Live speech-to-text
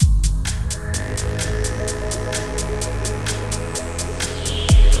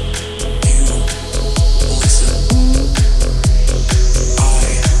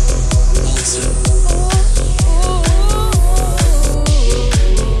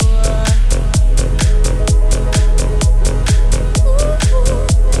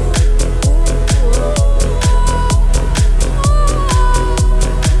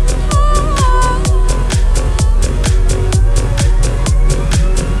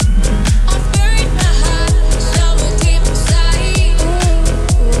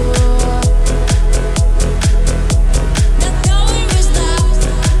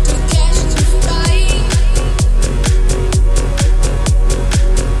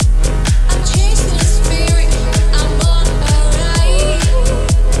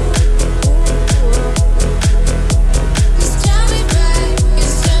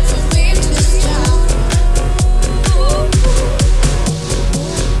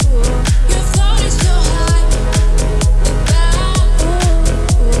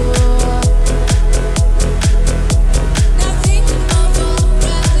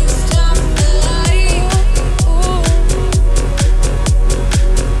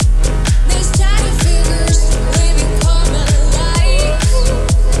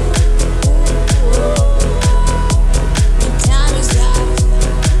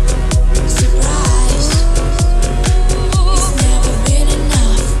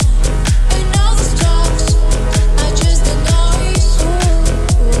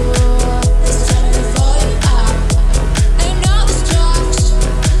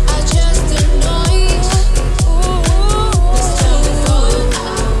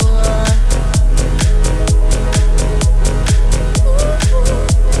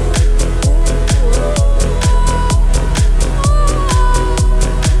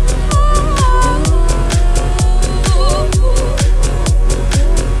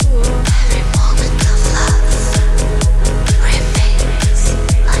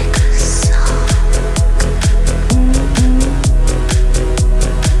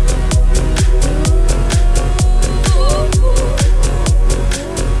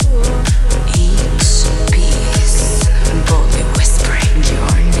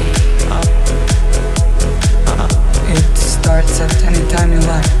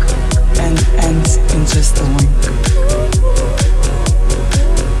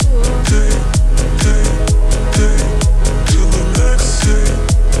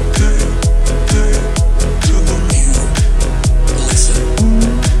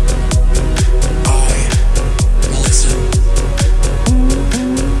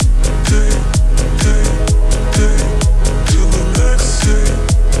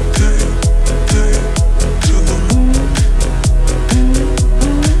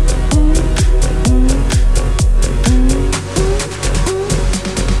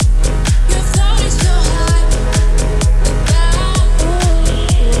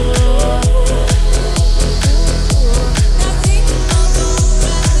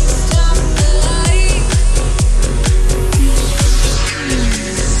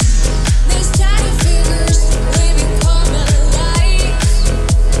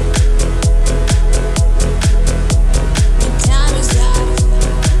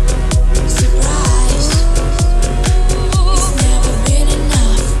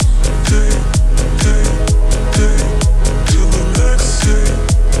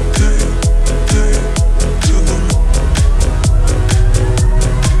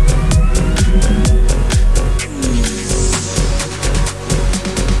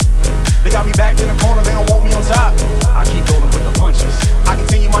got me back in the corner, they don't want me on top. I keep rolling with the punches. I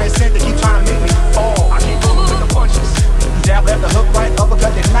continue my ascent, they keep trying to make me fall. I keep rolling with the punches. Jab left the hook right,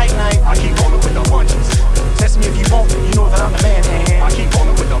 uppercut that night. I keep rolling with the punches. Test me if you want, you know that I'm the man. I keep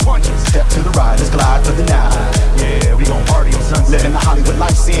rolling with the punches. Step to the right, let's glide for the night. Yeah, we gon' party on sunset. Living the Hollywood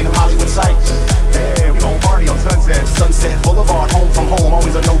life, seeing them Hollywood sights. Yeah, we gon' party on sunset. Sunset Boulevard, home from home,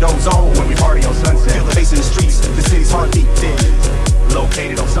 always a no-do zone when we party on sunset. Feel the bass in the streets, the city's heartbeat is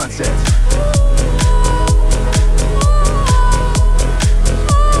located on sunset.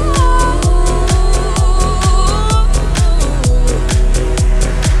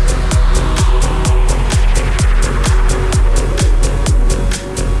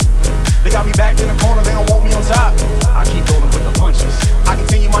 Got me back in the corner, they don't want me on top. I keep rolling with the punches. I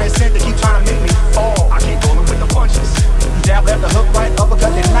continue my ascent, they keep trying to make me fall. I keep rolling with the punches. Jab left the hook right,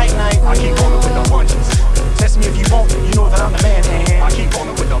 uppercut that night. I keep rolling with the punches. Test me if you want, you know that I'm the man. I keep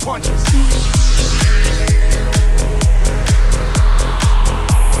rolling with the punches.